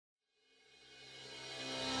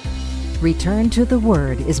Return to the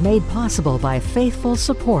Word is made possible by faithful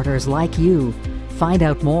supporters like you. Find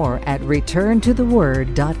out more at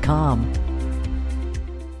returntotheword.com.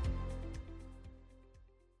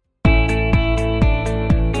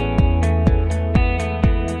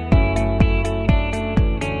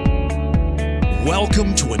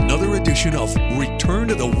 Welcome to another edition of Return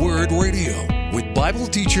to the Word Radio with Bible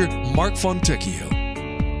teacher Mark Fontecchio.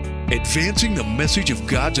 Advancing the message of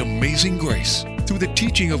God's amazing grace through the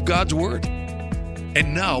teaching of God's Word.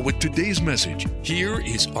 And now with today's message, here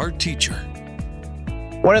is our teacher.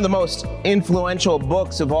 One of the most influential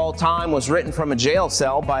books of all time was written from a jail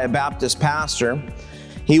cell by a Baptist pastor.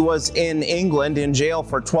 He was in England in jail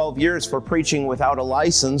for 12 years for preaching without a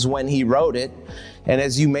license when he wrote it. And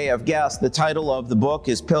as you may have guessed, the title of the book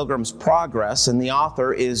is Pilgrim's Progress, and the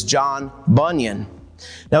author is John Bunyan.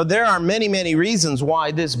 Now, there are many, many reasons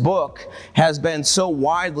why this book has been so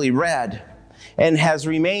widely read and has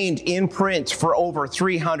remained in print for over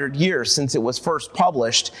 300 years since it was first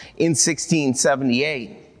published in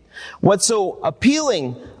 1678. What's so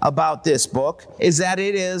appealing about this book is that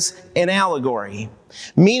it is an allegory,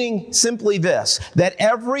 meaning simply this, that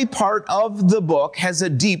every part of the book has a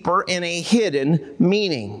deeper and a hidden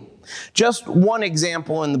meaning. Just one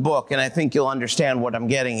example in the book, and I think you'll understand what I'm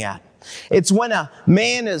getting at. It's when a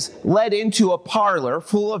man is led into a parlor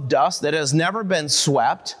full of dust that has never been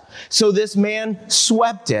swept. So this man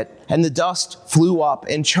swept it, and the dust flew up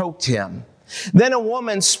and choked him. Then a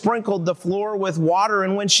woman sprinkled the floor with water,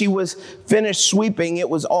 and when she was finished sweeping, it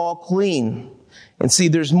was all clean. And see,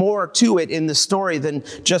 there's more to it in the story than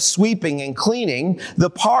just sweeping and cleaning.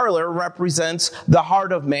 The parlor represents the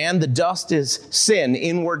heart of man. The dust is sin,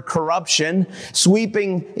 inward corruption.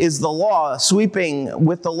 Sweeping is the law. Sweeping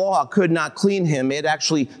with the law could not clean him. It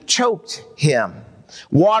actually choked him.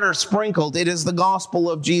 Water sprinkled, it is the gospel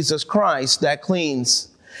of Jesus Christ that cleans.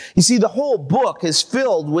 You see, the whole book is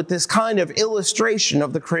filled with this kind of illustration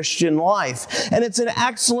of the Christian life. And it's an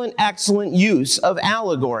excellent, excellent use of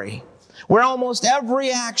allegory, where almost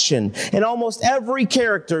every action and almost every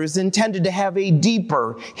character is intended to have a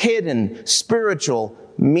deeper, hidden, spiritual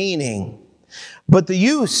meaning. But the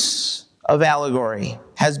use of allegory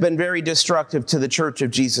has been very destructive to the Church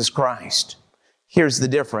of Jesus Christ. Here's the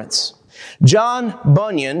difference. John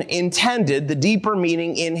Bunyan intended the deeper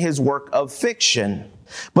meaning in his work of fiction.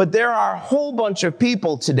 But there are a whole bunch of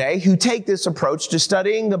people today who take this approach to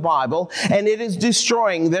studying the Bible, and it is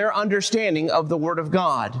destroying their understanding of the Word of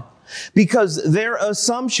God. Because their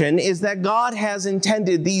assumption is that God has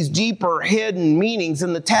intended these deeper hidden meanings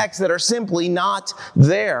in the text that are simply not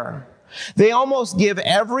there. They almost give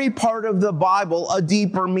every part of the Bible a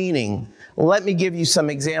deeper meaning. Let me give you some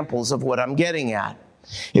examples of what I'm getting at.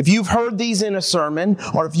 If you've heard these in a sermon,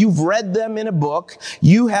 or if you've read them in a book,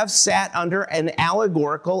 you have sat under an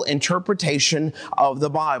allegorical interpretation of the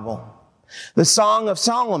Bible. The Song of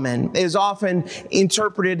Solomon is often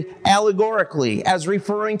interpreted allegorically as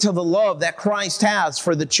referring to the love that Christ has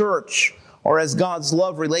for the church, or as God's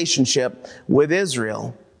love relationship with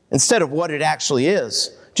Israel, instead of what it actually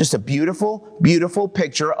is. Just a beautiful, beautiful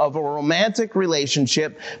picture of a romantic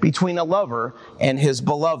relationship between a lover and his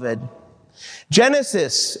beloved.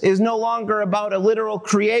 Genesis is no longer about a literal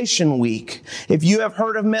creation week. If you have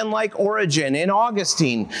heard of men like Origen and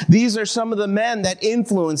Augustine, these are some of the men that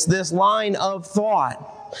influenced this line of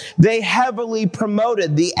thought. They heavily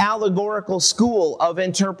promoted the allegorical school of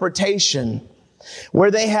interpretation, where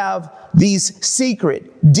they have these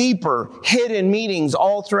secret, deeper, hidden meanings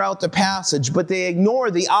all throughout the passage, but they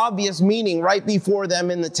ignore the obvious meaning right before them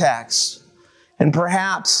in the text. And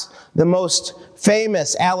perhaps the most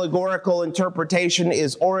famous allegorical interpretation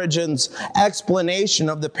is Origen's explanation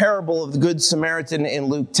of the parable of the Good Samaritan in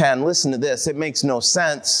Luke 10. Listen to this. It makes no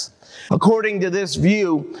sense. According to this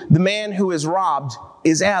view, the man who is robbed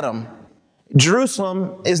is Adam.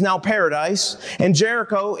 Jerusalem is now paradise, and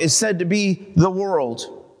Jericho is said to be the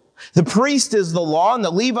world. The priest is the law, and the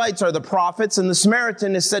Levites are the prophets, and the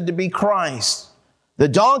Samaritan is said to be Christ. The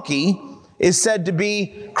donkey is said to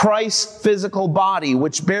be Christ's physical body,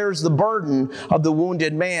 which bears the burden of the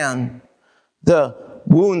wounded man. The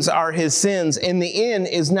wounds are his sins, and the inn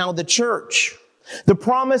is now the church. The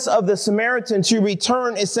promise of the Samaritan to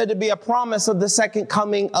return is said to be a promise of the second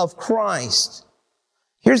coming of Christ.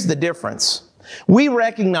 Here's the difference. We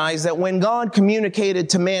recognize that when God communicated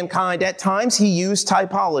to mankind, at times he used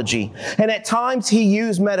typology, and at times he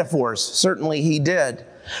used metaphors. Certainly he did.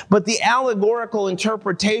 But the allegorical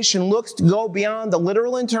interpretation looks to go beyond the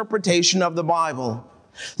literal interpretation of the Bible.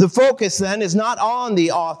 The focus then is not on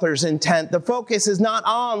the author's intent. The focus is not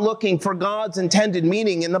on looking for God's intended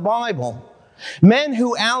meaning in the Bible. Men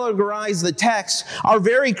who allegorize the text are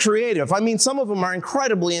very creative. I mean, some of them are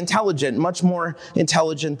incredibly intelligent, much more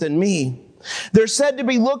intelligent than me. They're said to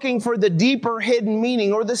be looking for the deeper hidden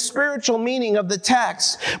meaning or the spiritual meaning of the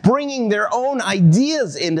text. Bringing their own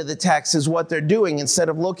ideas into the text is what they're doing instead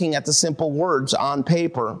of looking at the simple words on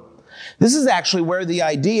paper. This is actually where the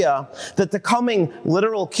idea that the coming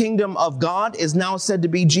literal kingdom of God is now said to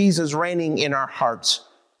be Jesus reigning in our hearts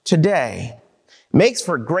today. Makes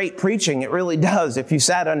for great preaching. It really does. If you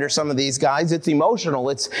sat under some of these guys, it's emotional.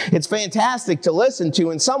 It's fantastic to listen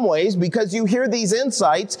to in some ways because you hear these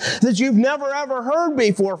insights that you've never ever heard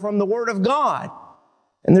before from the Word of God.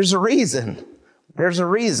 And there's a reason. There's a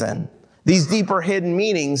reason. These deeper hidden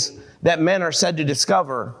meanings that men are said to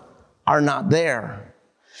discover are not there.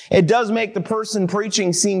 It does make the person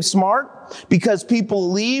preaching seem smart because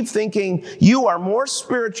people leave thinking you are more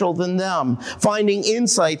spiritual than them, finding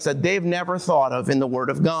insights that they've never thought of in the Word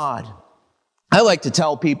of God. I like to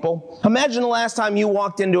tell people, imagine the last time you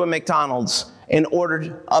walked into a McDonald's and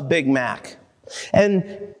ordered a Big Mac.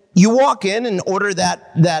 And you walk in and order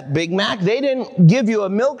that Big Mac. They didn't give you a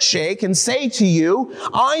milkshake and say to you,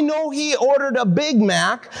 I know he ordered a Big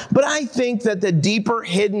Mac, but I think that the deeper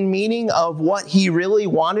hidden meaning of what he really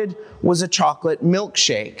wanted was a chocolate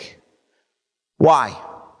milkshake. Why?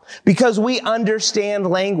 Because we understand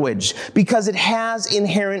language, because it has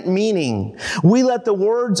inherent meaning. We let the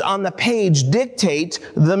words on the page dictate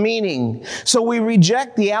the meaning. So we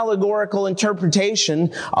reject the allegorical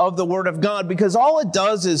interpretation of the Word of God because all it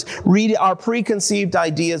does is read our preconceived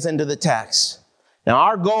ideas into the text. Now,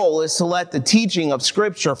 our goal is to let the teaching of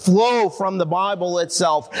Scripture flow from the Bible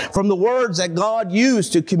itself, from the words that God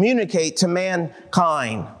used to communicate to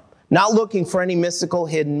mankind, not looking for any mystical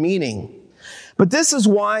hidden meaning. But this is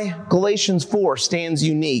why Galatians 4 stands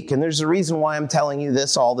unique, and there's a reason why I'm telling you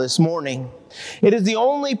this all this morning. It is the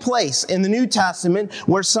only place in the New Testament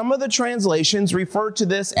where some of the translations refer to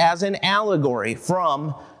this as an allegory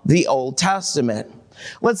from the Old Testament.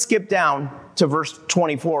 Let's skip down to verse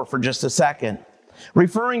 24 for just a second.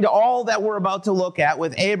 Referring to all that we're about to look at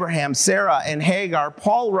with Abraham, Sarah, and Hagar,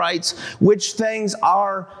 Paul writes, which things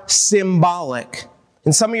are symbolic.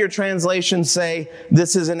 And some of your translations say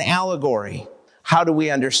this is an allegory. How do we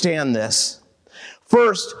understand this?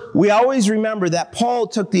 First, we always remember that Paul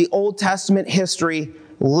took the Old Testament history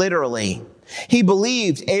literally. He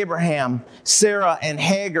believed Abraham, Sarah, and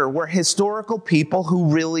Hagar were historical people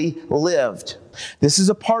who really lived. This is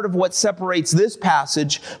a part of what separates this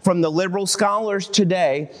passage from the liberal scholars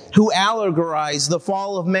today who allegorize the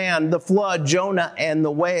fall of man, the flood, Jonah, and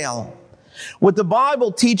the whale. What the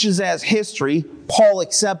Bible teaches as history, Paul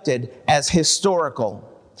accepted as historical.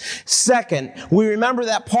 Second, we remember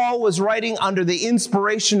that Paul was writing under the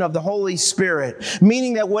inspiration of the Holy Spirit,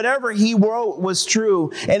 meaning that whatever he wrote was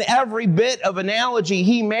true, and every bit of analogy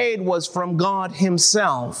he made was from God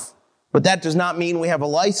himself. But that does not mean we have a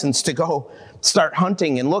license to go start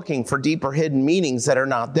hunting and looking for deeper hidden meanings that are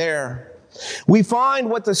not there. We find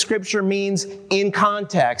what the Scripture means in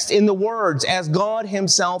context, in the words, as God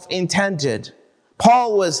himself intended.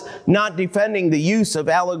 Paul was not defending the use of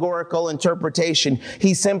allegorical interpretation.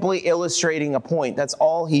 He's simply illustrating a point. That's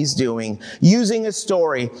all he's doing, using a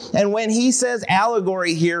story. And when he says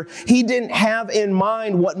allegory here, he didn't have in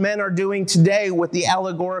mind what men are doing today with the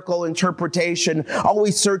allegorical interpretation,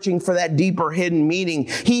 always searching for that deeper hidden meaning.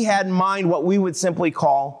 He had in mind what we would simply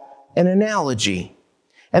call an analogy.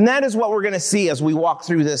 And that is what we're going to see as we walk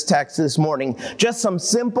through this text this morning. Just some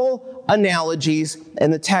simple analogies,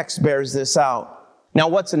 and the text bears this out. Now,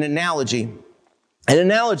 what's an analogy? An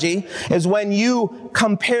analogy is when you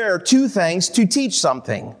compare two things to teach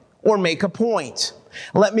something or make a point.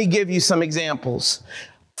 Let me give you some examples.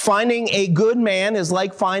 Finding a good man is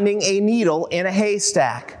like finding a needle in a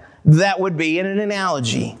haystack. That would be an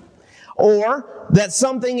analogy. Or that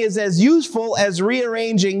something is as useful as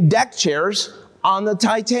rearranging deck chairs on the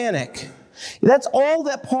Titanic. That's all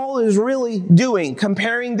that Paul is really doing,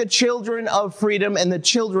 comparing the children of freedom and the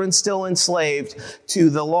children still enslaved to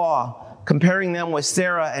the law. Comparing them with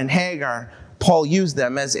Sarah and Hagar, Paul used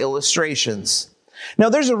them as illustrations. Now,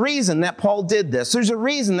 there's a reason that Paul did this. There's a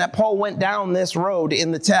reason that Paul went down this road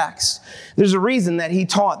in the text. There's a reason that he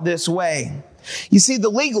taught this way. You see,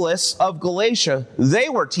 the legalists of Galatia, they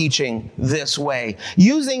were teaching this way,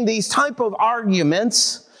 using these type of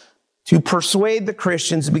arguments to persuade the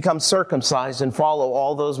Christians to become circumcised and follow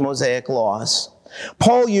all those Mosaic laws.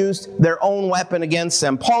 Paul used their own weapon against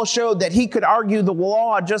them. Paul showed that he could argue the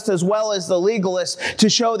law just as well as the legalists to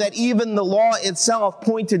show that even the law itself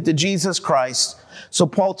pointed to Jesus Christ. So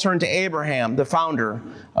Paul turned to Abraham, the founder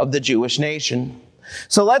of the Jewish nation.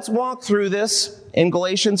 So let's walk through this in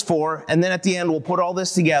Galatians 4, and then at the end we'll put all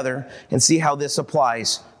this together and see how this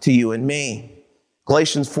applies to you and me.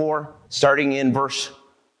 Galatians 4, starting in verse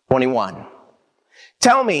 21.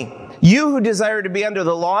 Tell me, you who desire to be under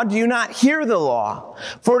the law, do you not hear the law?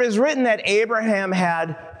 For it is written that Abraham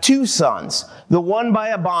had 2 sons, the one by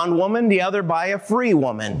a bondwoman, the other by a free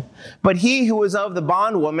woman. But he who was of the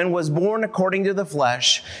bondwoman was born according to the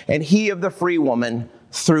flesh, and he of the free woman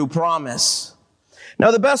through promise. Now,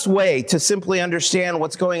 the best way to simply understand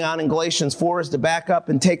what's going on in Galatians 4 is to back up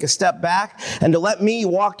and take a step back and to let me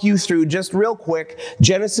walk you through just real quick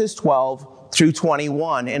Genesis 12 through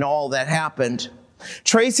 21 and all that happened,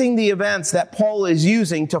 tracing the events that Paul is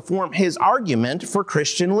using to form his argument for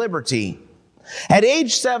Christian liberty. At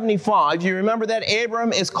age 75, you remember that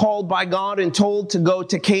Abram is called by God and told to go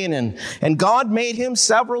to Canaan. And God made him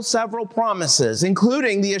several promises,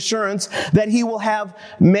 including the assurance that he will have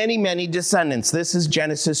many descendants. This is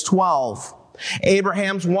Genesis 12.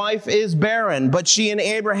 Abraham's wife is barren, but she and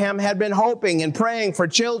Abraham had been hoping and praying for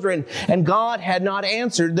children, and God had not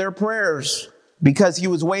answered their prayers because he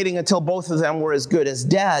was waiting until both of them were as good as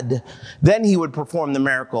dead. Then he would perform the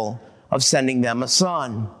miracle of sending them a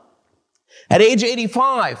son. At age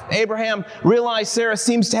 85, Abraham realized Sarah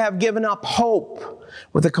seems to have given up hope.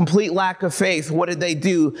 With a complete lack of faith, what did they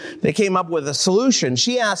do? They came up with a solution.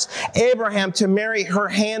 She asked Abraham to marry her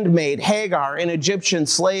handmaid, Hagar, an Egyptian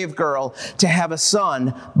slave girl, to have a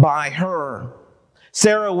son by her.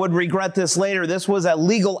 Sarah would regret this later. This was a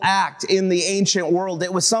legal act in the ancient world.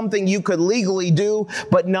 It was something you could legally do,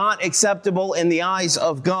 but not acceptable in the eyes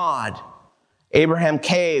of God. Abraham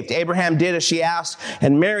caved. Abraham did as she asked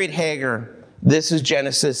and married Hagar. This is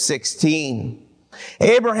Genesis 16.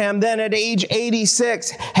 Abraham then at age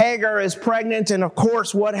 86, Hagar is pregnant, and of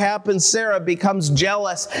course what happens? Sarah becomes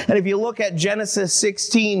jealous. And if you look at Genesis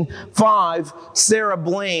 16:5, Sarah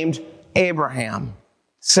blamed Abraham.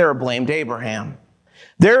 Sarah blamed Abraham.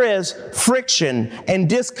 There is friction and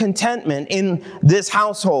discontentment in this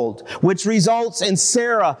household, which results in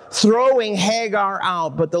Sarah throwing Hagar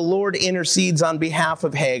out, but the Lord intercedes on behalf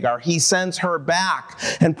of Hagar. He sends her back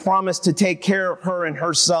and promised to take care of her and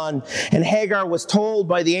her son. And Hagar was told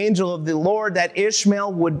by the angel of the Lord that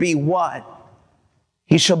Ishmael would be what?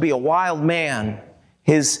 He shall be a wild man.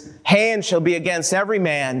 His hand shall be against every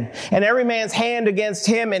man, and every man's hand against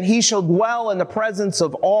him, and he shall dwell in the presence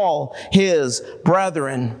of all his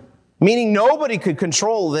brethren. Meaning nobody could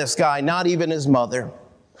control this guy, not even his mother.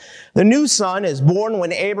 The new son is born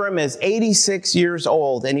when Abram is 86 years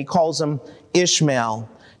old, and he calls him Ishmael.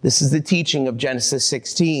 This is the teaching of Genesis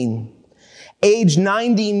 16. Age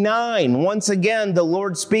 99, once again, the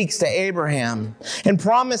Lord speaks to Abraham and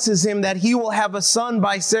promises him that he will have a son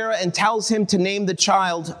by Sarah and tells him to name the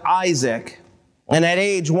child Isaac. And at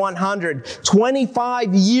age 100,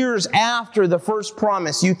 25 years after the first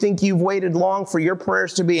promise, you think you've waited long for your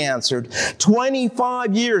prayers to be answered.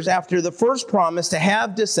 25 years after the first promise to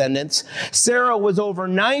have descendants, Sarah was over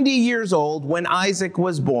 90 years old when Isaac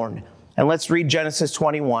was born. And let's read Genesis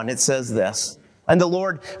 21. It says this. And the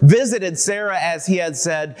Lord visited Sarah as he had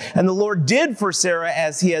said, and the Lord did for Sarah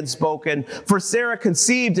as he had spoken. For Sarah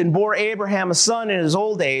conceived and bore Abraham a son in his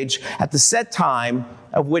old age at the set time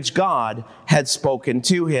of which God had spoken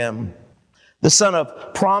to him. The son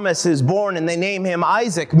of promise is born, and they name him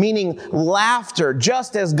Isaac, meaning laughter,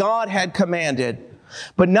 just as God had commanded.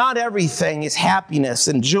 But not everything is happiness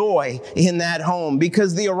and joy in that home,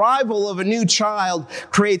 because the arrival of a new child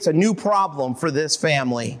creates a new problem for this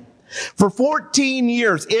family. For 14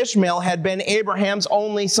 years, Ishmael had been Abraham's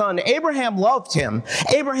only son. Abraham loved him.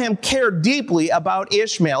 Abraham cared deeply about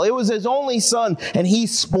Ishmael. It was his only son, and he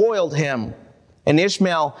spoiled him. And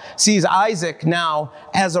Ishmael sees Isaac now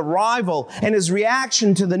as a rival, and his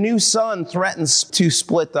reaction to the new son threatens to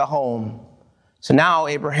split the home. So now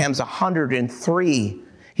Abraham's 103.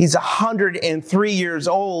 He's 103 years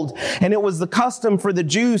old, and it was the custom for the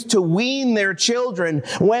Jews to wean their children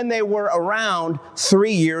when they were around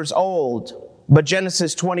 3 years old. But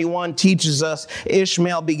Genesis 21 teaches us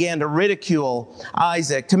Ishmael began to ridicule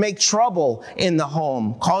Isaac, to make trouble in the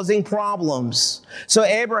home, causing problems. So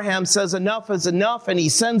Abraham says enough is enough, and he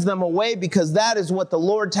sends them away because that is what the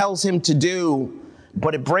Lord tells him to do.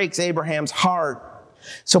 But it breaks Abraham's heart.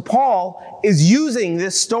 So Paul is using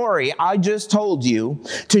this story I just told you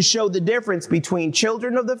to show the difference between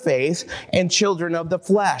children of the faith and children of the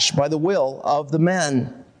flesh by the will of the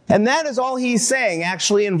men. And that is all he's saying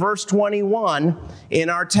actually in verse 21 in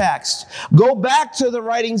our text. Go back to the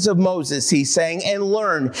writings of Moses, he's saying, and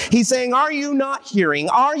learn. He's saying, are you not hearing?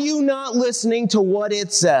 Are you not listening to what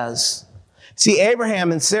it says? See,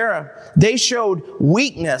 Abraham and Sarah, they showed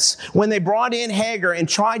weakness when they brought in Hagar and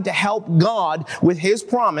tried to help God with his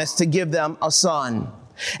promise to give them a son.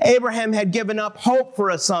 Abraham had given up hope for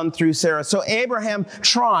a son through Sarah, so Abraham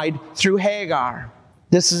tried through Hagar.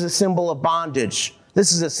 This is a symbol of bondage.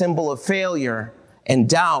 This is a symbol of failure and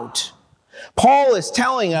doubt. Paul is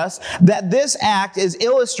telling us that this act is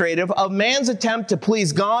illustrative of man's attempt to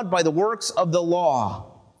please God by the works of the law.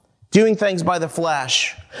 Doing things by the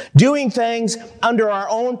flesh. Doing things under our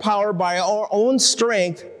own power, by our own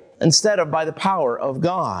strength, instead of by the power of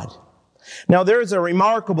God. Now, there is a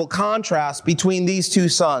remarkable contrast between these two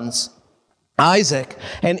sons. Isaac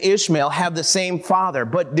and Ishmael have the same father,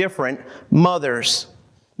 but different mothers.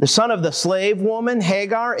 The son of the slave woman,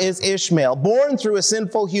 Hagar, is Ishmael, born through a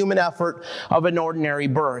sinful human effort of an ordinary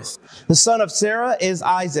birth. The son of Sarah is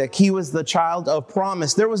Isaac. He was the child of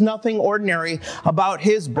promise. There was nothing ordinary about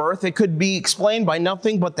his birth. It could be explained by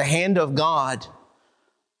nothing but the hand of God.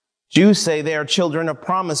 Jews say they are children of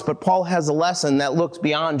promise, but Paul has a lesson that looks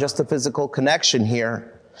beyond just a physical connection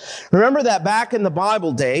here. Remember that back in the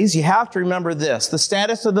Bible days, you have to remember this. The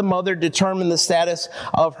status of the mother determined the status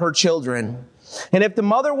of her children. And if the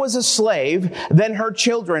mother was a slave, then her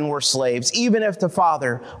children were slaves, even if the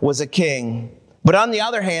father was a king. But on the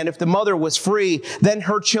other hand, if the mother was free, then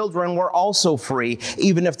her children were also free,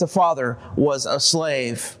 even if the father was a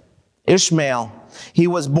slave. Ishmael, he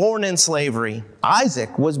was born in slavery.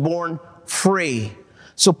 Isaac was born free.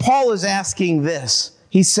 So Paul is asking this.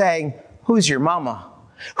 He's saying, who's your mama?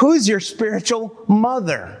 Who's your spiritual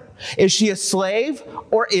mother? Is she a slave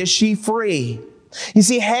or is she free? You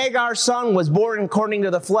see, Hagar's son was born according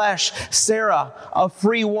to the flesh. Sarah, a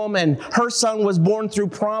free woman. Her son was born through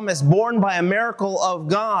promise, born by a miracle of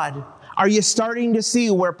God. Are you starting to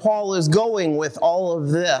see where Paul is going with all of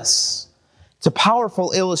this? It's a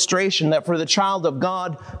powerful illustration that for the child of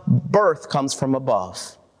God, birth comes from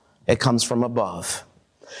above. It comes from above.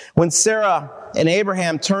 When Sarah and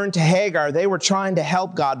Abraham turned to Hagar, they were trying to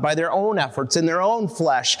help God by their own efforts in their own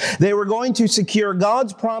flesh. They were going to secure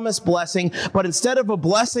God's promised blessing, but instead of a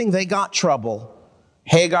blessing, they got trouble.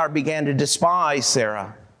 Hagar began to despise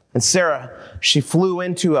Sarah. And Sarah, she flew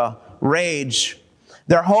into a rage.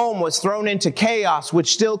 Their home was thrown into chaos,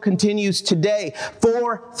 which still continues today.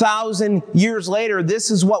 4,000 years later, this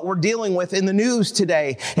is what we're dealing with in the news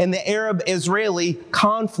today in the Arab-Israeli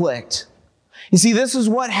conflict. You see, this is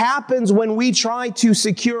what happens when we try to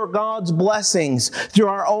secure God's blessings through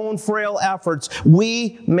our own frail efforts.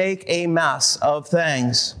 We make a mess of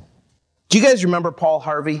things. Do you guys remember Paul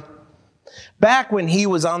Harvey? Back when he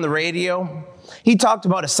was on the radio, he talked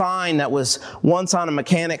about a sign that was once on a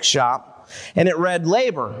mechanic shop, and it read,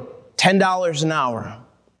 labor, $10 an hour.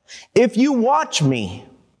 If you watch me,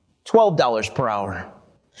 $12 per hour.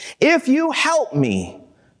 If you help me,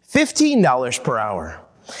 $15 per hour.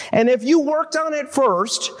 And if you worked on it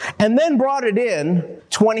first and then brought it in,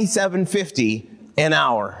 $27.50 an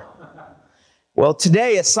hour. Well,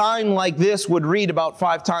 today a sign like this would read about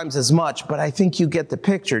 5 times as much, but I think you get the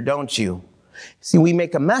picture, don't you? See, we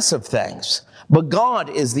make a mess of things, but God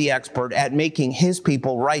is the expert at making his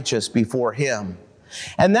people righteous before him.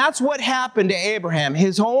 And that's what happened to Abraham.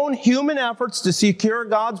 His own human efforts to secure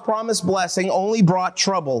God's promised blessing only brought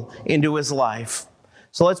trouble into his life.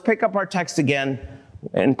 So let's pick up our text again.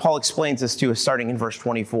 And Paul explains this to us starting in verse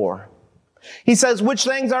 24. He says, which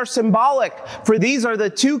things are symbolic? For these are the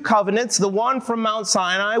 2 covenants, the one from Mount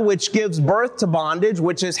Sinai, which gives birth to bondage,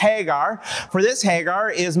 which is Hagar. For this Hagar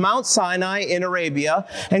is Mount Sinai in Arabia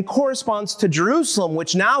and corresponds to Jerusalem,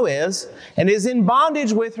 which now is, and is in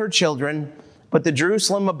bondage with her children. But the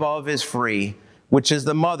Jerusalem above is free, which is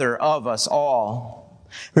the mother of us all.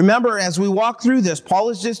 Remember, as we walk through this, Paul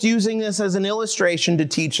is just using this as an illustration to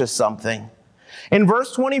teach us something. In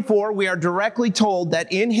verse 24, we are directly told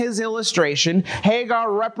that in his illustration,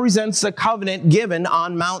 Hagar represents the covenant given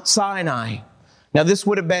on Mount Sinai. Now, this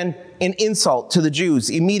would have been an insult to the Jews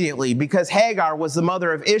immediately because Hagar was the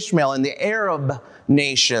mother of Ishmael in the Arab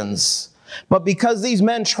nations. But because these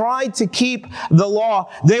men tried to keep the law,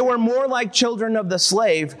 they were more like children of the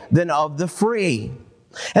slave than of the free.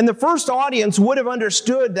 And the first audience would have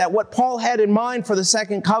understood that what Paul had in mind for the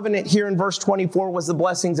second covenant here in verse 24 was the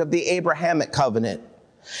blessings of the Abrahamic covenant.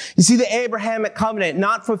 You see, the Abrahamic covenant,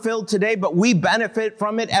 not fulfilled today, but we benefit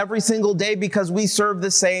from it every single day because we serve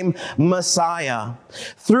the same Messiah.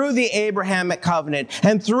 Through the Abrahamic covenant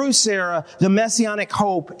and through Sarah, the messianic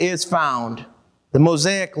hope is found. The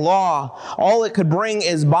Mosaic law, all it could bring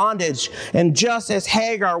is bondage. And just as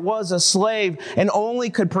Hagar was a slave and only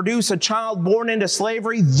could produce a child born into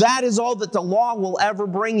slavery, that is all that the law will ever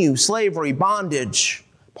bring you, slavery, bondage.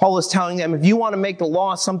 Paul is telling them, if you want to make the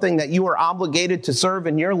law something that you are obligated to serve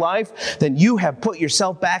in your life, then you have put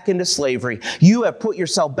yourself back into slavery. You have put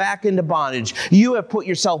yourself back into bondage. You have put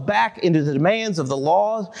yourself back into the demands of the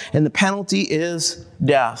law, and the penalty is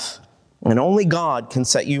death. And only God can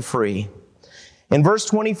set you free. In verse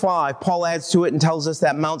 25, Paul adds to it and tells us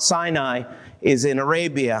that Mount Sinai is in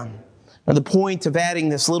Arabia. Now, the point of adding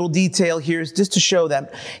this little detail here is just to show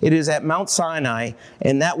that it is at Mount Sinai,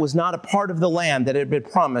 and that was not a part of the land that had been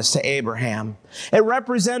promised to Abraham. It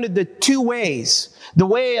represented the two ways. The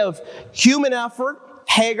way of human effort.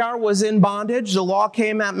 Hagar was in bondage. The law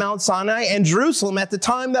came at Mount Sinai, and Jerusalem, at the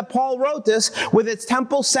time that Paul wrote this, with its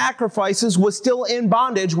temple sacrifices, was still in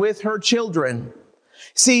bondage with her children.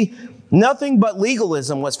 See, nothing but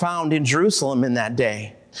legalism was found in Jerusalem in that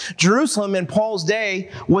day. Jerusalem in Paul's day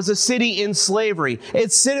was a city in slavery.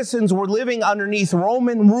 Its citizens were living underneath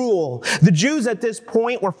Roman rule. The Jews at this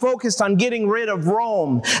point were focused on getting rid of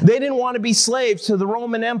Rome. They didn't want to be slaves to the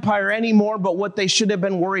Roman Empire anymore, but what they should have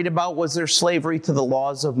been worried about was their slavery to the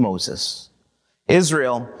laws of Moses.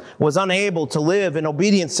 Israel was unable to live in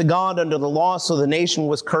obedience to God under the law, so the nation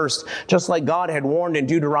was cursed, just like God had warned in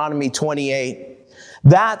Deuteronomy 28.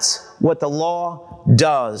 That's what the law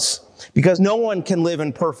does. Because no one can live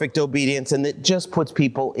in perfect obedience, and it just puts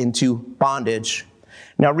people into bondage.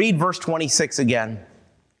 Now read verse 26 again.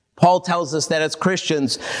 Paul tells us that as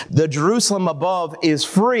Christians, the Jerusalem above is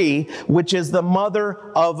free, which is the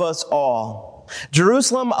mother of us all.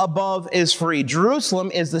 Jerusalem above is free. Jerusalem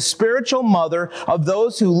is the spiritual mother of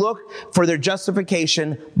those who look for their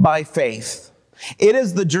justification by faith. It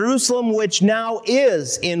is the Jerusalem which now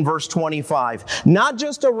is in verse 25, not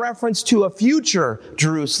just a reference to a future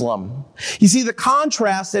Jerusalem. You see, the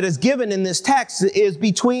contrast that is given in this text is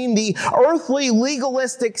between the earthly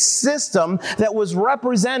legalistic system that was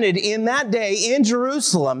represented in that day in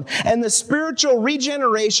Jerusalem and the spiritual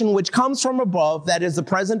regeneration which comes from above, that is the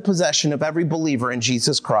present possession of every believer in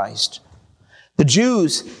Jesus Christ. The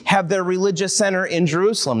Jews have their religious center in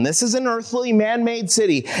Jerusalem. This is an earthly, man-made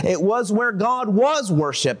city. It was where God was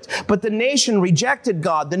worshipped, but the nation rejected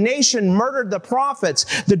God. The nation murdered the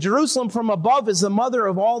prophets. The Jerusalem from above is the mother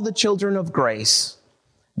of all the children of grace.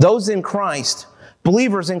 Those in Christ,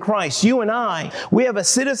 believers in Christ, you and I, we have a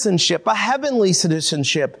citizenship, a heavenly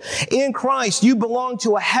citizenship. In Christ, you belong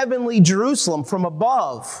to a heavenly Jerusalem from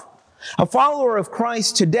above. A follower of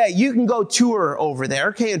Christ today, you can go tour over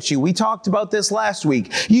there, can't you? We talked about this last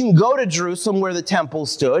week. You can go to Jerusalem where the temple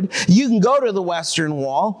stood. You can go to the Western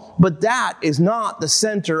Wall, but that is not the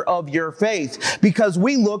center of your faith, because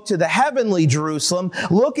we look to the heavenly Jerusalem,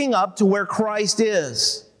 looking up to where Christ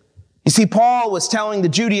is. You see, Paul was telling the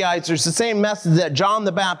Judaizers the same message that John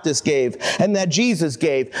the Baptist gave and that Jesus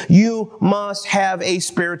gave. You must have a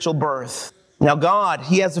spiritual birth. Now God,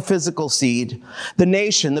 He has a physical seed, the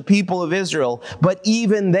nation, the people of Israel, but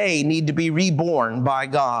even they need to be reborn by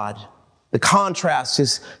God. The contrast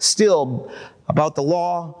is still about the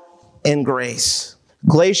law and grace.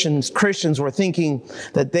 Galatians Christians were thinking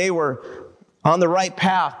that they were on the right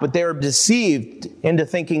path, but they were deceived into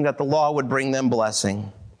thinking that the law would bring them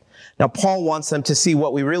blessing. Now Paul wants them to see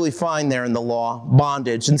what we really find there in the law,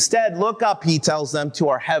 bondage. Instead, look up, he tells them, to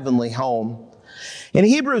our heavenly home. In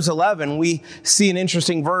Hebrews 11, we see an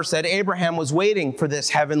interesting verse that Abraham was waiting for this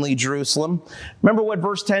heavenly Jerusalem. Remember what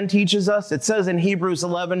verse 10 teaches us? It says in Hebrews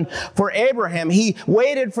 11, for Abraham, he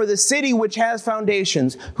waited for the city which has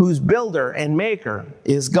foundations, whose builder and maker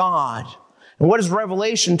is God. And what does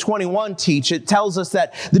Revelation 21 teach? It tells us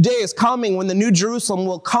that the day is coming when the New Jerusalem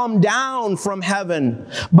will come down from heaven.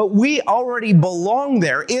 But we already belong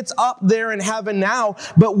there. It's up there in heaven now,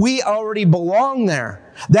 but we already belong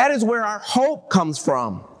there. That is where our hope comes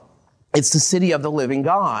from. It's the city of the living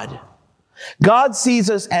God. God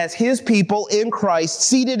sees us as His people in Christ,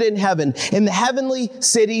 seated in heaven, in the heavenly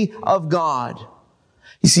city of God.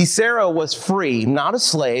 You see, Sarah was free, not a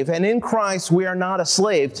slave, and in Christ we are not a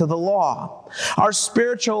slave to the law. Our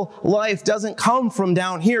spiritual life doesn't come from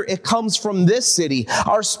down here, it comes from this city.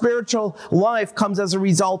 Our spiritual life comes as a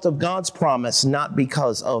result of God's promise, not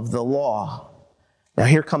because of the law. Now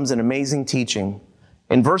here comes an amazing teaching.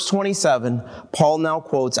 In verse 27, Paul now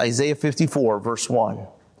quotes Isaiah 54, verse 1.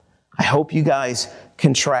 I hope you guys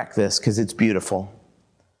can track this because it's beautiful.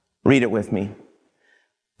 Read it with me.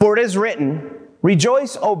 For it is written,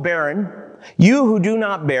 rejoice, O barren, you who do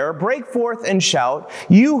not bear, break forth and shout,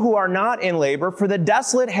 you who are not in labor, for the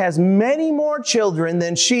desolate has many more children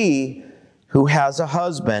than she who has a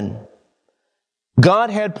husband. God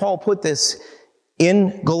had Paul put this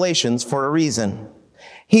in Galatians for a reason.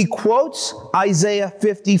 He quotes Isaiah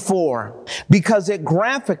 54 because it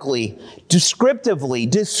graphically, descriptively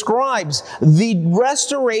describes the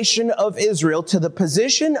restoration of Israel to the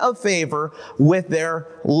position of favor with their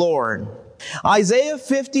Lord. Isaiah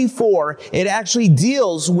 54, it actually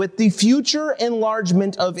deals with the future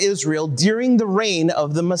enlargement of Israel during the reign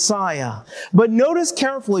of the Messiah. But notice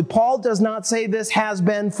carefully, Paul does not say this has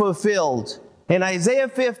been fulfilled. In Isaiah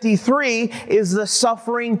 53 is the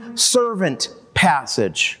suffering servant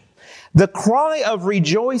passage. The cry of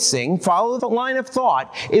rejoicing, follow the line of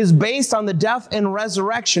thought, is based on the death and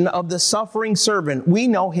resurrection of the suffering servant. We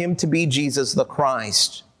know him to be Jesus the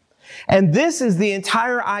Christ. And this is the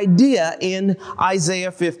entire idea in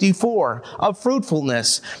Isaiah 54 of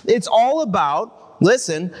fruitfulness. It's all about,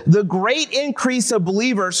 listen, the great increase of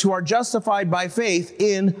believers who are justified by faith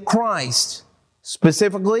in Christ.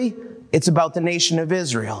 Specifically, it's about the nation of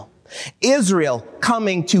Israel. Israel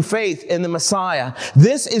coming to faith in the Messiah.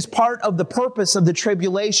 This is part of the purpose of the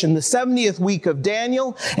tribulation, the 70th week of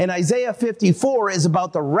Daniel, and Isaiah 54 is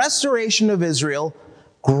about the restoration of Israel.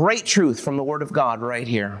 Great truth from the Word of God right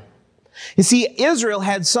here. You see, Israel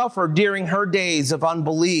had suffered during her days of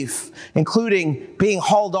unbelief, including being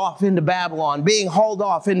hauled off into Babylon, being hauled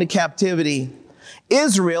off into captivity.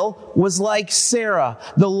 Israel was like Sarah,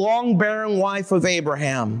 the long-barren wife of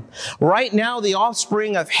Abraham. Right now, the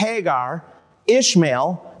offspring of Hagar,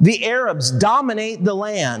 Ishmael, the Arabs dominate the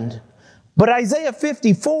land. But Isaiah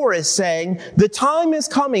 54 is saying the time is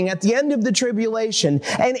coming at the end of the tribulation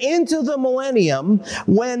and into the millennium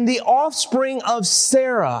when the offspring of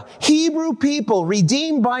Sarah, Hebrew people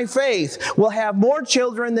redeemed by faith, will have more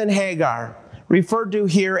children than Hagar, referred to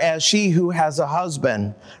here as she who has a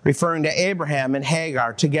husband, referring to Abraham and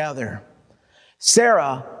Hagar together.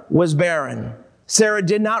 Sarah was barren. Sarah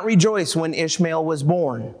did not rejoice when Ishmael was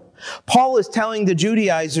born. Paul is telling the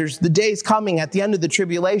Judaizers the day's coming at the end of the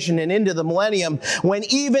tribulation and into the millennium when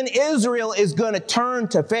even Israel is going to turn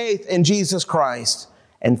to faith in Jesus Christ.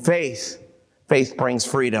 And faith brings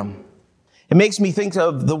freedom. It makes me think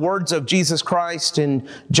of the words of Jesus Christ in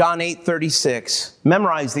John 8:36.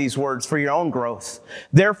 Memorize these words for your own growth.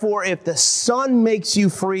 Therefore, if the Son makes you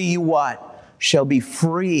free, you what? Shall be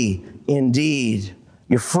free indeed.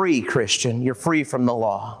 You're free, Christian. You're free from the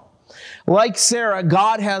law. Like Sarah,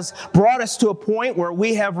 God has brought us to a point where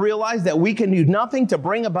we have realized that we can do nothing to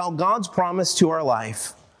bring about God's promise to our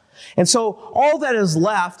life. And so all that is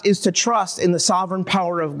left is to trust in the sovereign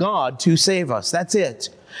power of God to save us. That's it.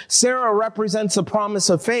 Sarah represents the promise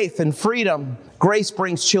of faith and freedom. Grace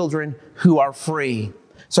brings children who are free.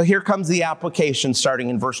 So here comes the application starting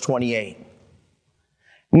in verse 28.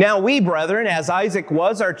 Now we, brethren, as Isaac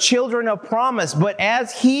was, are children of promise, but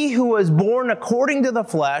as he who was born according to the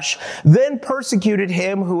flesh, then persecuted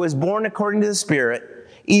him who was born according to the Spirit,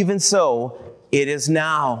 even so it is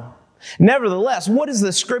now. Nevertheless, what does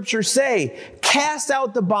the Scripture say? Cast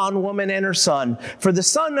out the bondwoman and her son, for the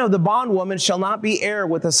son of the bondwoman shall not be heir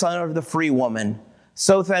with the son of the free woman.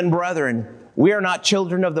 So then, brethren, we are not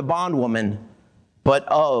children of the bondwoman, but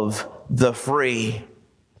of the free.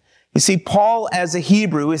 You see, Paul, as a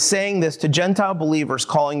Hebrew, is saying this to Gentile believers,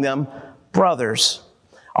 calling them brothers.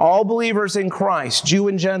 All believers in Christ, Jew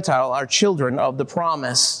and Gentile, are children of the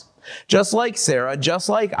promise. Just like Sarah, just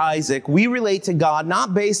like Isaac, we relate to God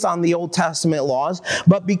not based on the Old Testament laws,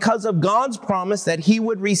 but because of God's promise that He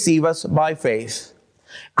would receive us by faith.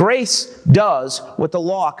 Grace does what the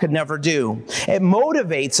law could never do. It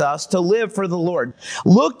motivates us to live for the Lord.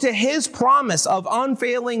 Look to His promise of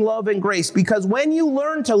unfailing love and grace, because when you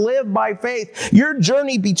learn to live by faith, your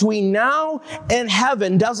journey between now and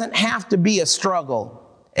heaven doesn't have to be a struggle.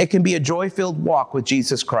 It can be a joy-filled walk with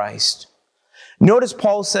Jesus Christ. Notice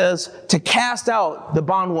Paul says to cast out the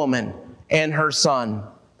bondwoman and her son.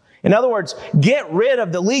 In other words, get rid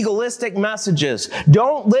of the legalistic messages.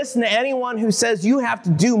 Don't listen to anyone who says you have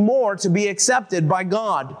to do more to be accepted by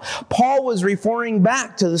God. Paul was referring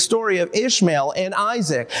back to the story of Ishmael and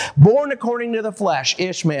Isaac. Born according to the flesh,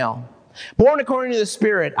 Ishmael. Born according to the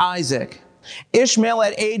Spirit, Isaac. Ishmael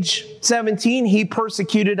at age 17, he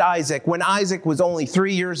persecuted Isaac when Isaac was only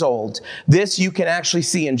 3 years old. This you can actually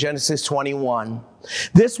see in Genesis 21.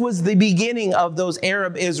 This was the beginning of those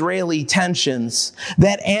Arab-Israeli tensions.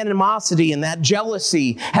 That animosity and that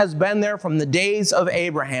jealousy has been there from the days of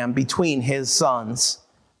Abraham between his sons.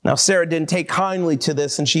 Now, Sarah didn't take kindly to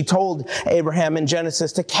this, and she told Abraham in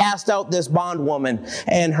Genesis to cast out this bondwoman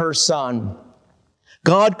and her son.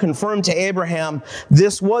 God confirmed to Abraham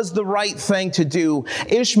this was the right thing to do.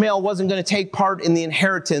 Ishmael wasn't going to take part in the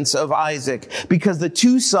inheritance of Isaac because the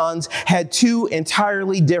two sons had two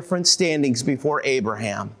entirely different standings before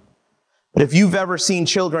Abraham. But if you've ever seen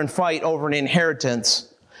children fight over an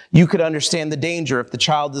inheritance, You could understand the danger if the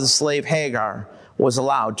child of the slave Hagar was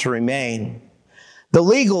allowed to remain. The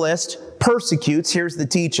legalist persecutes, here's the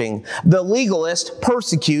teaching, the legalist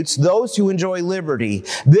persecutes those who enjoy liberty.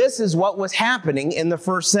 This is what was happening in the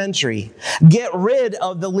first century. Get rid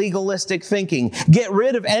of the legalistic thinking. Get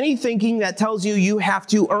rid of any thinking that tells you you have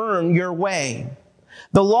to earn your way.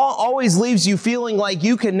 The law always leaves you feeling like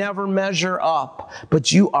you can never measure up,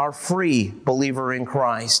 but you are free, believer in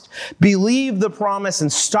Christ. Believe the promise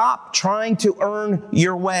and stop trying to earn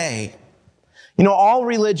your way. You know, all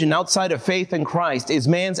religion outside of faith in Christ is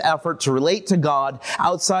man's effort to relate to God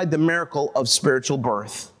outside the miracle of spiritual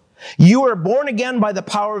birth. You are born again by the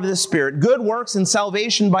power of the Spirit. Good works and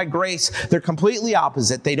salvation by grace, they're completely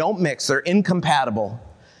opposite. They don't mix. They're incompatible.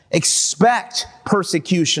 Expect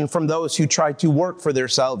persecution from those who try to work for their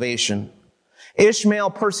salvation. Ishmael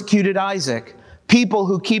persecuted Isaac. People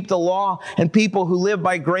who keep the law and people who live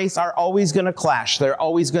by grace are always going to clash. They're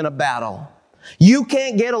always going to battle. You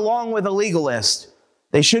can't get along with a legalist.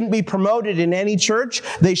 They shouldn't be promoted in any church.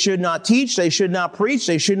 They should not teach. They should not preach.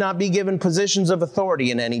 They should not be given positions of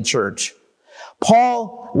authority in any church.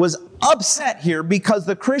 Paul was upset here because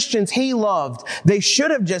the Christians he loved, they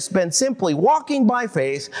should have just been simply walking by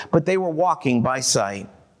faith, but they were walking by sight.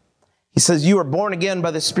 He says, you are born again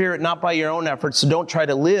by the Spirit, not by your own efforts, so don't try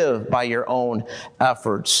to live by your own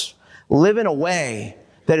efforts. Live in a way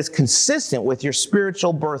that is consistent with your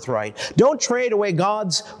spiritual birthright. Don't trade away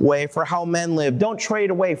God's way for how men live. Don't trade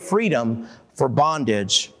away freedom for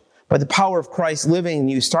bondage. By the power of Christ living in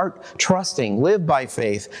you, start trusting, live by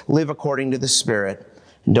faith, live according to the Spirit.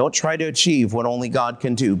 And don't try to achieve what only God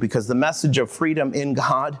can do, because the message of freedom in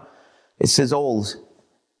God is as old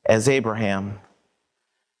as Abraham.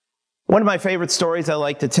 One of my favorite stories I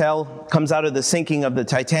like to tell comes out of the sinking of the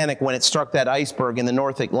Titanic when it struck that iceberg in the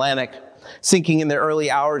North Atlantic, sinking in the early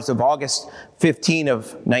hours of August 15 of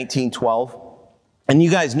 1912. And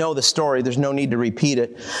you guys know the story. There's no need to repeat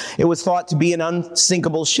it. It was thought to be an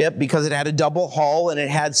unsinkable ship because it had a double hull and it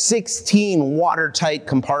had 16 watertight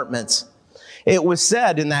compartments. It was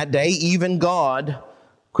said in that day, even God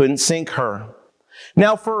couldn't sink her.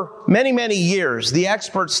 Now, for many, many years, the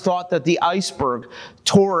experts thought that the iceberg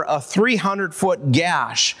tore a 300-foot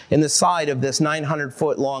gash in the side of this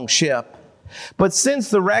 900-foot long ship. But since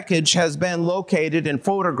the wreckage has been located and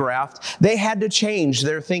photographed, they had to change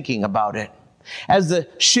their thinking about it. As the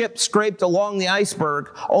ship scraped along the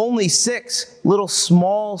iceberg, only 6 little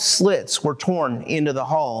small slits were torn into the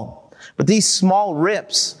hull. But these small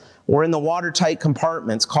rips were in the watertight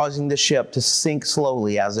compartments, causing the ship to sink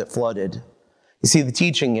slowly as it flooded. You see, the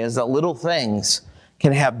teaching is that little things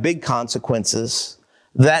can have big consequences.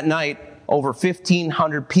 That night, over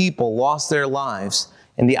 1,500 people lost their lives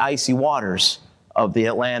in the icy waters of the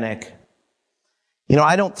Atlantic. You know,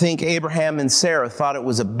 I don't think Abraham and Sarah thought it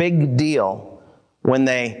was a big deal when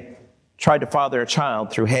they tried to father a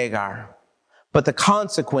child through Hagar. But the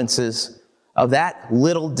consequences of that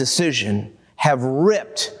little decision have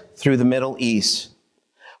ripped through the Middle East.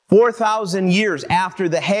 4,000 years after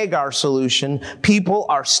the Hagar solution, people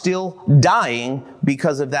are still dying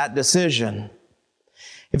because of that decision.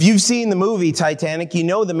 If you've seen the movie Titanic, you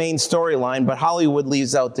know the main storyline, but Hollywood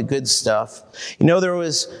leaves out the good stuff. You know, there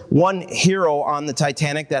was one hero on the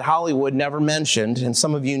Titanic that Hollywood never mentioned, and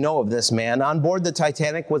some of you know of this man. On board the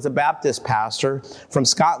Titanic was a Baptist pastor from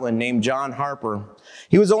Scotland named John Harper.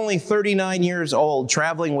 He was only 39 years old,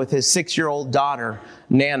 traveling with his 6-year-old daughter,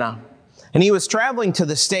 Nana. And he was traveling to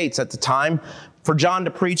the States at the time for John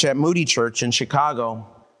to preach at Moody Church in Chicago.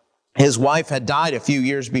 His wife had died a few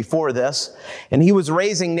years before this, and he was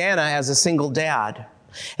raising Nana as a single dad.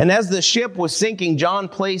 And as the ship was sinking, John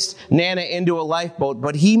placed Nana into a lifeboat,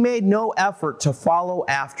 but he made no effort to follow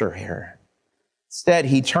after her. Instead,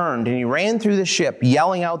 he turned and he ran through the ship,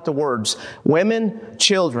 yelling out the words, "Women,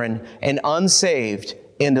 children, and unsaved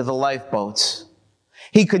into the lifeboats."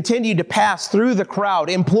 He continued to pass through the crowd,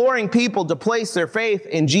 imploring people to place their faith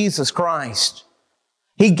in Jesus Christ.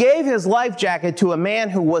 He gave his life jacket to a man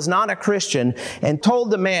who was not a Christian and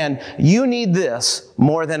told the man, "You need this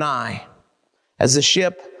more than I." As the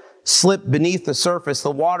ship slipped beneath the surface,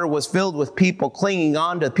 the water was filled with people clinging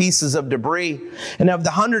on to pieces of debris. And of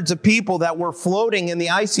the hundreds of people that were floating in the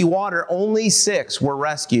icy water, only 6 were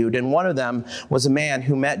rescued. And one of them was a man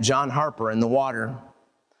who met John Harper in the water.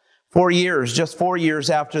 Just 4 years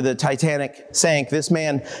after the Titanic sank, this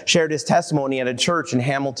man shared his testimony at a church in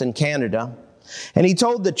Hamilton, Canada. And he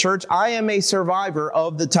told the church, "I am a survivor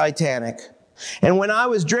of the Titanic. And when I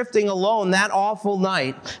was drifting alone that awful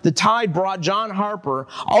night, the tide brought John Harper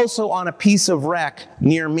also on a piece of wreck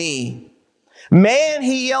near me. 'Man,'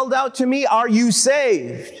 he yelled out to me, 'are you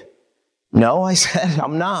saved?' No, I said,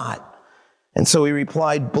 I'm not. And so he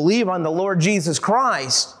replied, believe on the Lord Jesus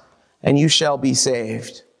Christ, and you shall be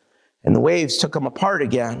saved. And the waves took him apart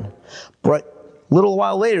again. But a little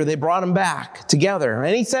while later, they brought him back together.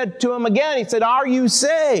 And he said to him again, he said, are you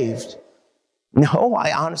saved? No,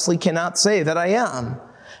 I honestly cannot say that I am.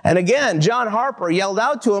 And again, John Harper yelled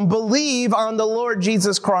out to him, believe on the Lord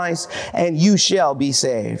Jesus Christ, and you shall be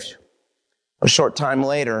saved. A short time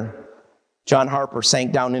later, John Harper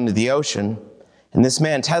sank down into the ocean, and this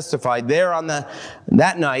man testified there on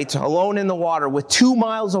that night, alone in the water, with 2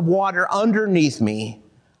 miles of water underneath me,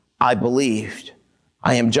 I believed.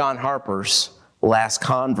 I am John Harper's last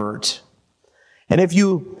convert. And if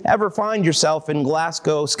you ever find yourself in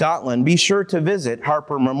Glasgow, Scotland, be sure to visit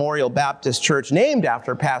Harper Memorial Baptist Church, named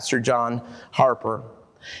after Pastor John Harper.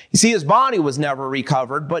 You see, his body was never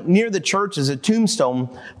recovered, but near the church is a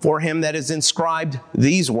tombstone for him that is inscribed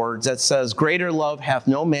these words that says, greater love hath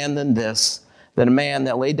no man than this, than a man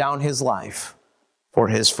that laid down his life for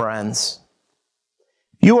his friends.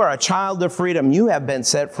 You are a child of freedom. You have been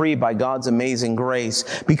set free by God's amazing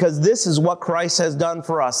grace, because this is what Christ has done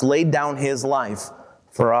for us, laid down his life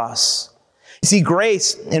for us. You see,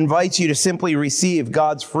 grace invites you to simply receive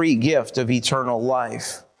God's free gift of eternal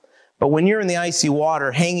life. But when you're in the icy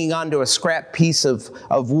water, hanging onto a scrap piece of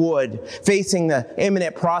wood, facing the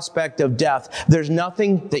imminent prospect of death, there's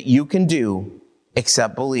nothing that you can do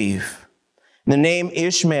except believe. The name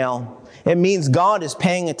Ishmael, it means God is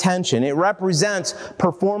paying attention. It represents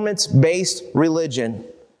performance-based religion.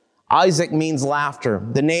 Isaac means laughter.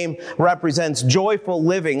 The name represents joyful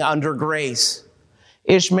living under grace.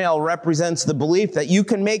 Ishmael represents the belief that you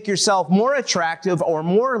can make yourself more attractive or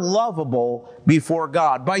more lovable before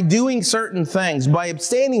God by doing certain things, by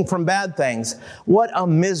abstaining from bad things. What a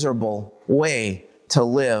miserable way to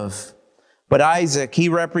live. But Isaac, he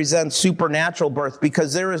represents supernatural birth,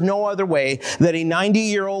 because there is no other way that a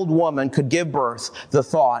 90-year-old woman could give birth. The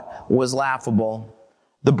thought was laughable.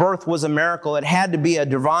 The birth was a miracle. It had to be a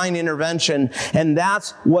divine intervention, and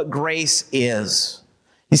that's what grace is.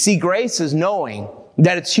 You see, grace is knowing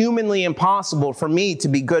that it's humanly impossible for me to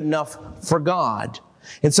be good enough for God.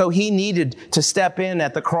 And so he needed to step in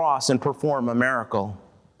at the cross and perform a miracle.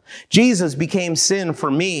 Jesus became sin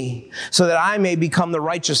for me so that I may become the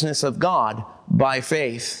righteousness of God by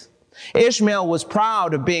faith. Ishmael was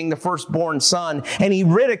proud of being the firstborn son, and he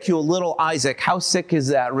ridiculed little Isaac. How sick is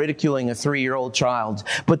that, ridiculing a 3-year-old child?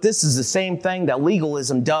 But this is the same thing that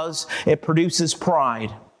legalism does. It produces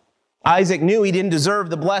pride. Isaac knew he didn't deserve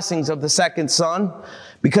the blessings of the second son.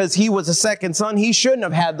 Because he was a second son, he shouldn't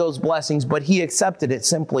have had those blessings, but he accepted it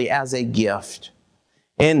simply as a gift.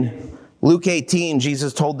 In Luke 18,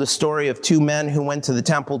 Jesus told the story of 2 men who went to the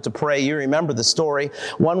temple to pray. You remember the story.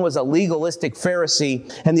 One was a legalistic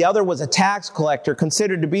Pharisee, and the other was a tax collector,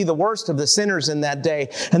 considered to be the worst of the sinners in that day.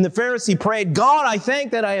 And the Pharisee prayed, God, I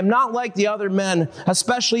thank that I am not like the other men,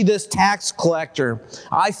 especially this tax collector.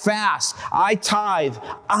 I fast, I tithe,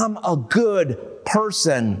 I'm a good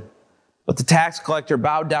person. But the tax collector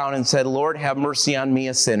bowed down and said, Lord, have mercy on me,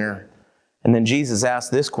 a sinner. And then Jesus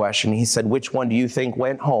asked this question. He said, which one do you think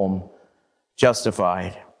went home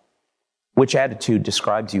justified? Which attitude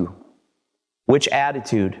describes you? Which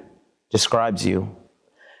attitude describes you?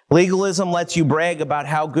 Legalism lets you brag about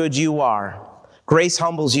how good you are. Grace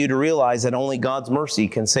humbles you to realize that only God's mercy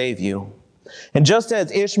can save you. And just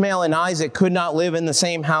as Ishmael and Isaac could not live in the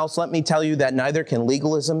same house, let me tell you that neither can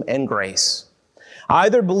legalism and grace.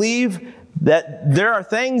 Either believe that there are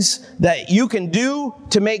things that you can do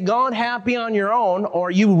to make God happy on your own, or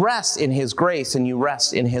you rest in his grace and you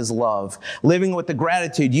rest in his love, living with the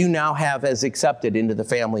gratitude you now have as accepted into the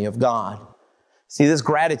family of God. See, this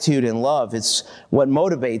gratitude and love is what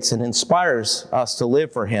motivates and inspires us to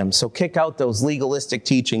live for him. So kick out those legalistic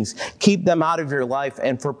teachings. Keep them out of your life,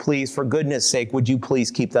 and for goodness sake, would you please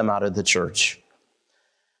keep them out of the church?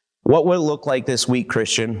 What would it look like this week,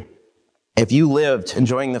 Christian, if you lived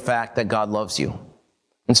enjoying the fact that God loves you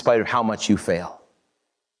in spite of how much you fail?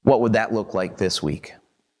 What would that look like this week?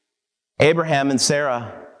 Abraham and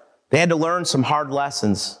Sarah, they had to learn some hard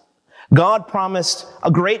lessons. God promised a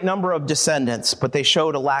great number of descendants, but they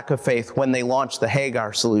showed a lack of faith when they launched the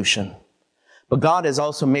Hagar solution. But God has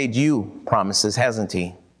also made you promises, hasn't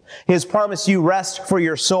he? He has promised you rest for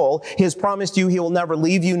your soul. He has promised you he will never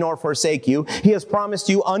leave you nor forsake you. He has promised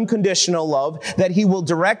you unconditional love, that he will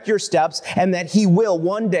direct your steps, and that he will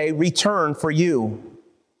one day return for you.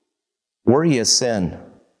 Worry is sin.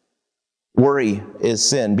 Worry is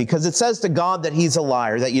sin, because it says to God that he's a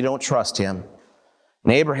liar, that you don't trust him.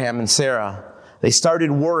 And Abraham and Sarah, they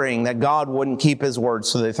started worrying that God wouldn't keep his word,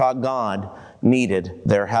 so they thought God needed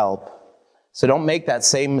their help. So don't make that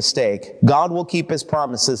same mistake. God will keep his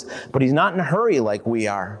promises, but he's not in a hurry like we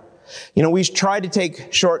are. You know, we try to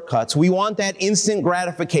take shortcuts. We want that instant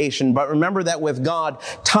gratification, but remember that with God,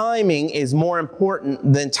 timing is more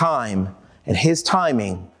important than time. And his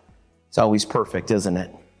timing is always perfect, isn't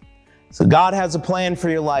it? So God has a plan for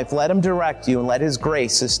your life. Let him direct you and let his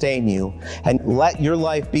grace sustain you. And let your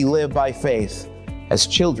life be lived by faith as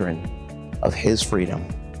children of his freedom.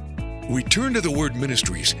 Return to the Word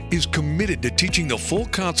Ministries is committed to teaching the full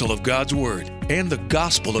counsel of God's Word and the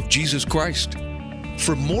gospel of Jesus Christ.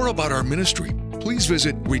 For more about our ministry, please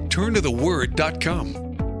visit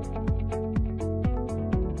returntotheword.com.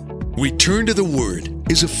 Return to the Word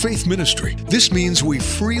is a faith ministry. This means we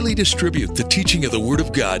freely distribute the teaching of the Word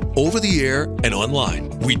of God over the air and online.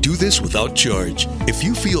 We do this without charge. If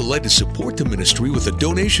you feel led to support the ministry with a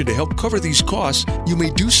donation to help cover these costs, you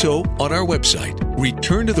may do so on our website,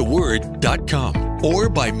 returntotheword.com, or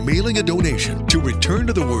by mailing a donation to Return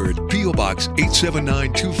to the Word, P.O. Box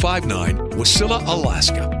 879259, Wasilla,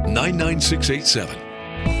 Alaska 99687.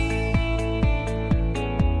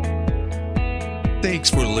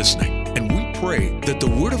 Thanks for listening, and we pray that the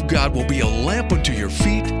Word of God will be a lamp unto your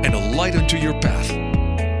feet and a light unto your path.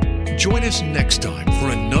 Join us next time for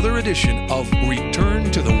another edition of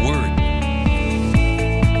Return to the Word.